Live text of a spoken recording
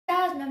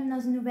dans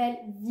une nouvelle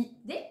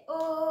vidéo.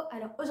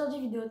 Alors aujourd'hui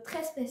vidéo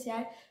très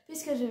spéciale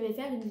puisque je vais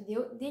faire une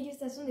vidéo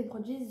dégustation des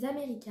produits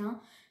américains.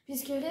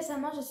 Puisque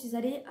récemment je suis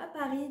allée à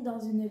Paris dans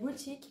une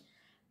boutique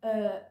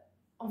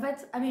en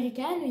fait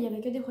américaine où il n'y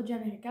avait que des produits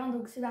américains.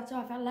 Donc c'est parti,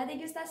 on va faire la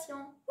dégustation.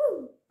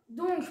 Wouh!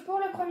 Donc pour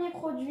le premier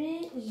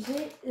produit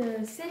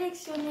j'ai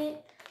sélectionné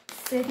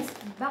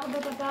cette barbe à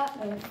papa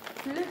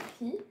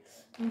fluffy.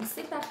 Donc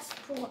c'est parti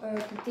pour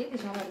goûter.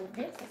 Déjà on va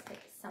l'ouvrir, ça serait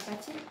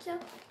sympathique.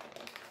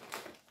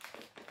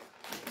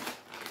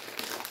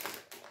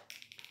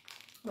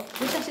 Bon,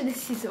 je vais chercher des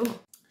ciseaux.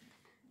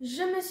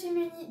 Je me suis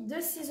munie de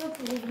ciseaux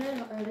pour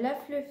ouvrir la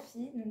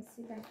fluffy. Donc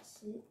c'est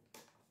parti.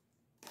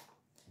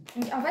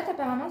 Donc en fait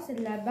apparemment c'est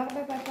de la barbe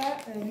à papa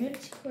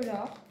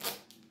multicolore.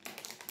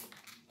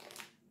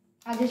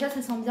 Ah déjà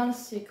ça sent bien le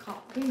sucre.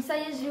 Hein. Donc ça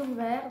y est, j'ai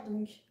ouvert.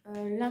 Donc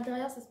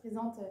l'intérieur ça se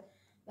présente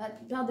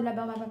vers de la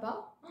barbe à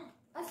papa.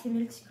 Ah c'est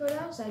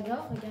multicolore,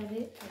 j'adore,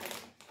 regardez.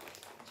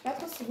 Je sais pas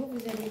trop si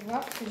vous allez voir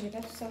parce que je vais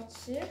pas tout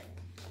sortir.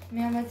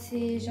 Mais en mode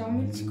c'est genre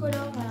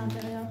multicolore à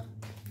l'intérieur.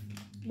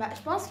 Bah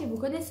je pense que vous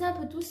connaissez un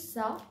peu tous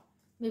ça.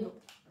 Mais bon.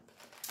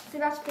 C'est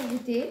parti pour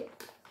goûter.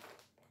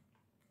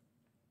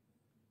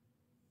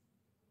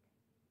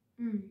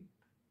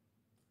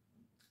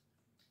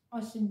 Oh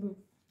c'est bon.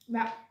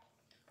 Bah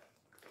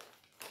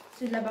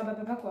c'est de la barbe à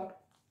papa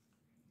quoi.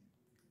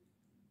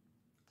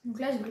 Donc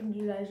là, je goûte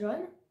de la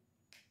jaune.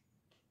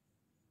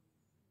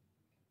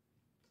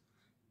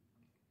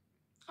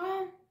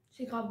 Ah,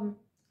 c'est grave bon.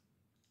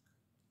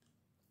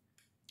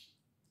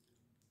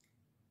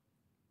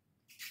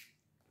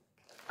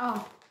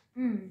 Ah,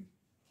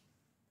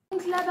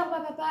 Donc la barbe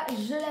à papa,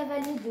 je la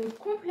valide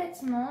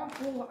complètement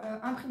pour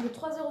un prix de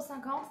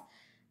 3,50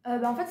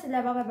 €. En fait, c'est de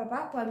la barbe à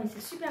papa, quoi, mais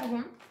c'est super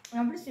bon. Et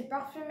en plus, c'est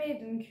parfumé,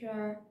 donc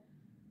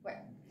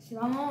ouais, c'est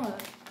vraiment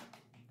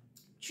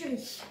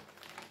tuerie.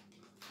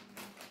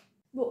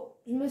 Bon,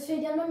 je me suis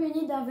également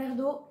munie d'un verre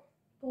d'eau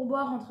pour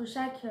boire entre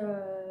chaque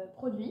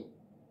produit.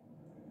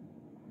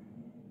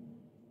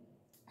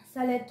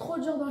 Ça allait être trop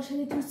dur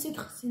d'enchaîner tout le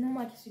sucre, sinon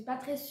moi qui suis pas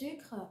très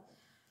sucre.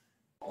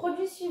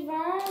 Produit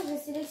suivant, j'ai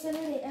sélectionné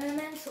les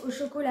M&M's au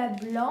chocolat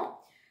blanc.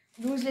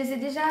 Donc je les ai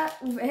déjà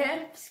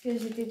ouverts puisque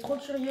j'étais trop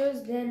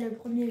curieuse dès le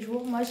premier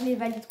jour. Moi je les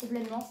valide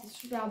complètement, c'est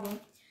super bon.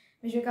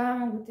 Mais je vais quand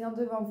même en goûter un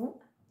devant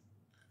vous.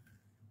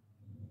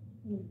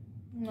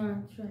 Ouais,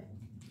 tuerie.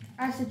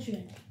 Ah c'est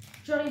tuerie.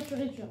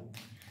 Tuerie.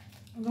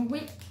 Donc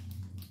oui,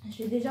 je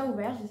l'ai déjà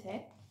ouvert, je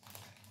sais.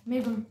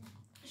 Mais bon,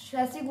 je suis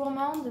assez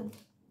gourmande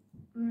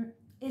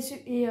et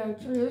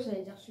curieuse,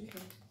 j'allais dire sucrée.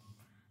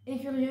 Et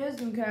curieuse,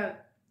 donc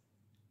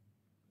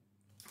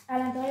à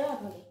l'intérieur,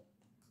 attendez.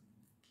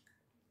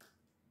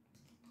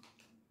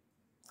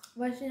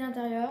 Voici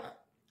l'intérieur.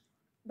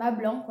 Bah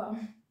blanc quoi.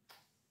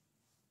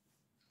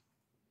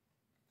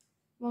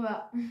 Bon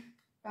bah,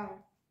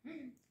 pardon.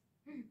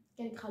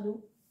 Quel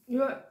crado.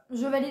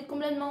 Je valide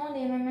complètement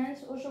les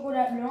M&M's au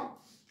chocolat blanc.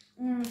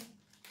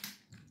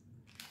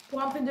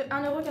 Pour un prix de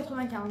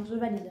 1,95 €, je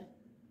valide.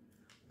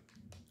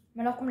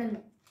 Mais alors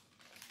complètement.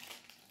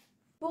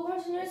 Pour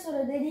continuer sur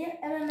le délire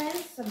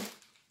M&M's,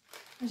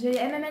 j'ai les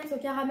M&M's au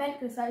caramel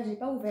que ça j'ai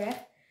pas ouvert.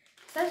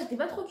 Ça j'étais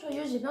pas trop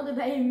curieuse, j'ai peur de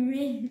pas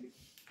aimer.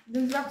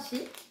 Donc c'est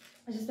parti.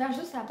 J'espère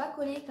juste que ça va pas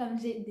coller comme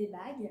j'ai des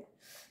bagues.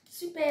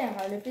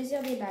 Super, le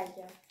plaisir des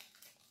bagues.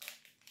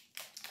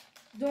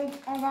 Donc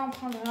on va en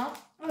prendre un.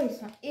 Oh ils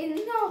sont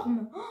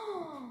énormes.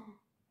 Oh,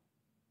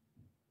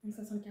 donc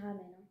ça sent le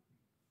caramel. Hein.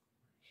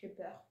 J'ai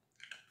peur.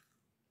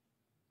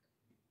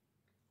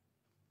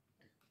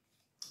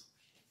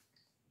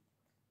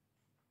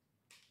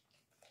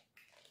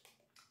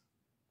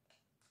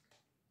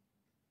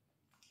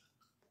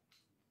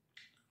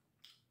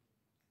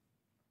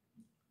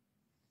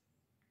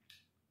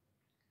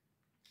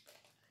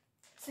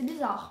 C'est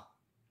bizarre.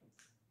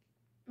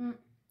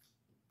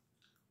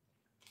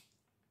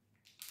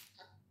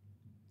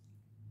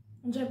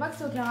 On dirait pas que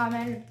c'est au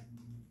caramel.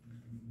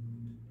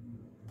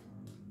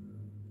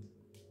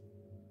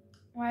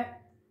 Ouais.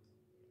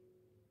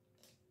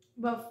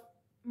 Bof.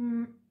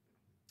 Je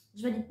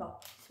valide pas.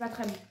 C'est pas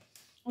très bon.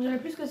 On dirait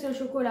plus que c'est au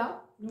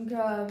chocolat. Donc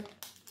 1,50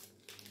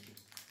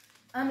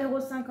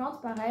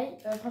 € pareil.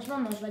 Franchement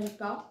non, je valide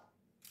pas.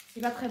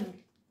 C'est pas très bon.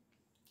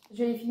 Je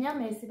vais les finir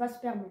mais c'est pas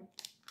super bon.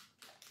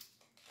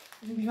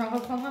 Donc je vais en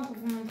reprendre un pour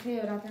vous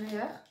montrer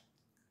l'intérieur.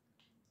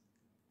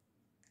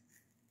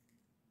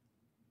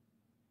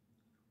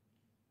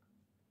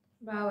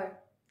 Bah ouais.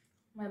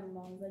 Ouais bon,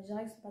 on va dire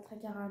que c'est pas très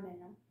caramel.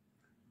 Hein.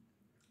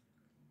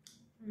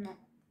 Non.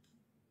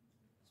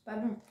 C'est pas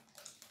bon.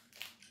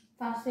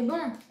 Enfin c'est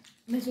bon.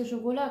 Mais c'est au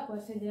chocolat quoi.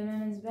 C'est des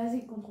M&M's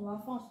basiques qu'on trouve en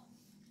France.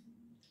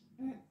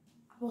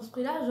 Pour ce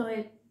prix là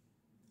j'aurais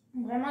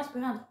vraiment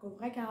espéré un truc au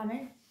vrai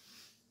caramel.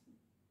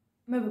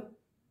 Mais bon.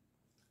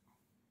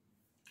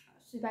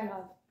 C'est pas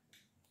grave.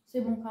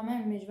 C'est bon quand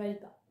même mais je valide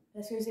pas.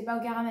 Parce que c'est pas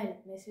au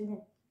caramel. Mais c'est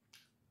bon.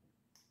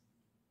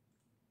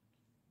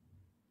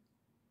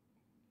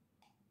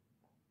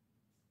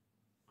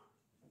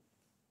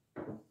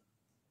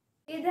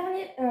 Et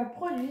dernier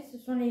produit, ce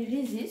sont les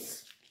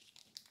Bisous.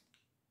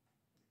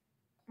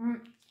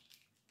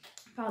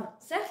 Enfin, Pardon.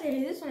 Certes, les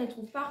Reese's, on les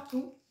trouve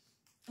partout.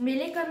 Mais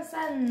les comme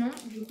ça, non.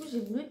 Du coup,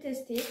 j'ai voulu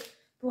tester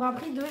pour un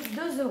prix de 2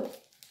 €.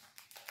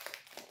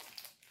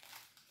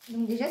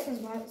 Donc déjà,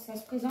 ça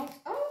se présente...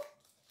 Oh,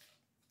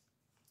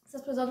 ça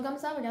se présente comme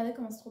ça. Regardez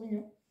comment c'est trop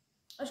mignon.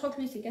 Oh, je crois que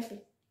lui, c'est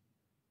cassé.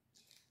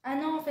 Ah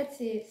non, en fait,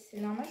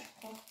 c'est normal, je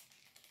crois.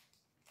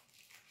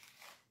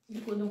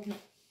 Du coup, donc non.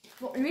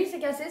 Bon, lui, c'est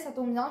cassé, ça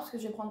tombe bien, parce que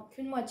je vais prendre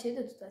qu'une moitié,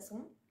 de toute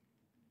façon.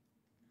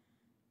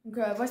 Donc,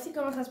 voici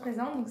comment ça se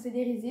présente. Donc, c'est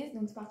des Reese's,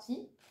 donc c'est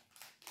parti.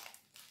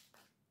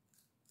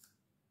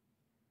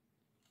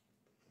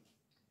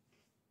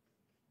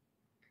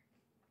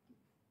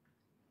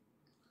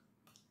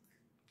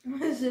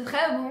 C'est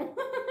très bon.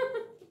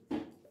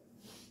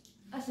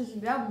 Ah, c'est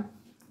super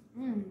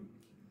bon.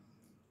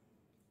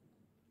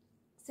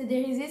 C'est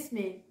des Reese's,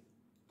 mais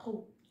trop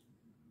bon.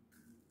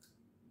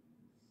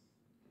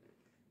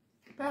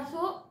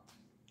 Perso,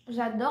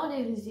 j'adore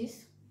les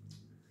Reese's.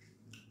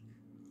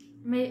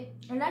 Mais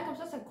là, comme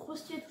ça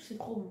croustille et tout, c'est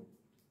trop bon.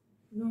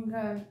 Donc,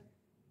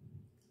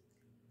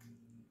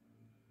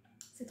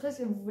 c'est triste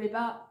que vous ne voulez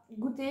pas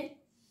goûter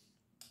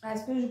à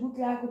ce que je goûte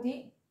là à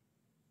côté.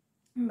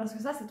 Parce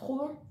que ça, c'est trop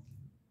bon.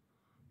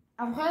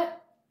 Après,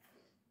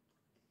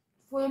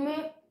 faut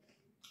aimer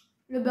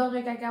le beurre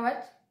de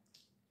cacahuète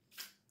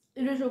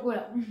et le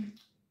chocolat.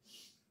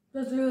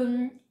 Parce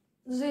que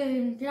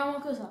c'est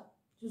clairement que ça.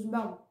 C'est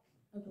super bon.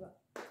 En tout cas,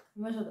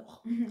 moi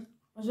j'adore.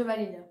 Je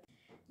valide.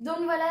 Donc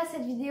voilà,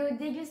 cette vidéo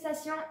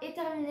dégustation est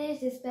terminée.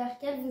 J'espère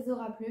qu'elle vous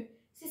aura plu.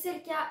 Si c'est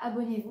le cas,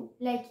 abonnez-vous,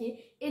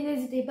 likez et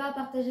n'hésitez pas à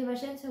partager ma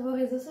chaîne sur vos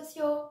réseaux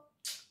sociaux.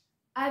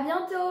 À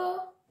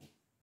bientôt!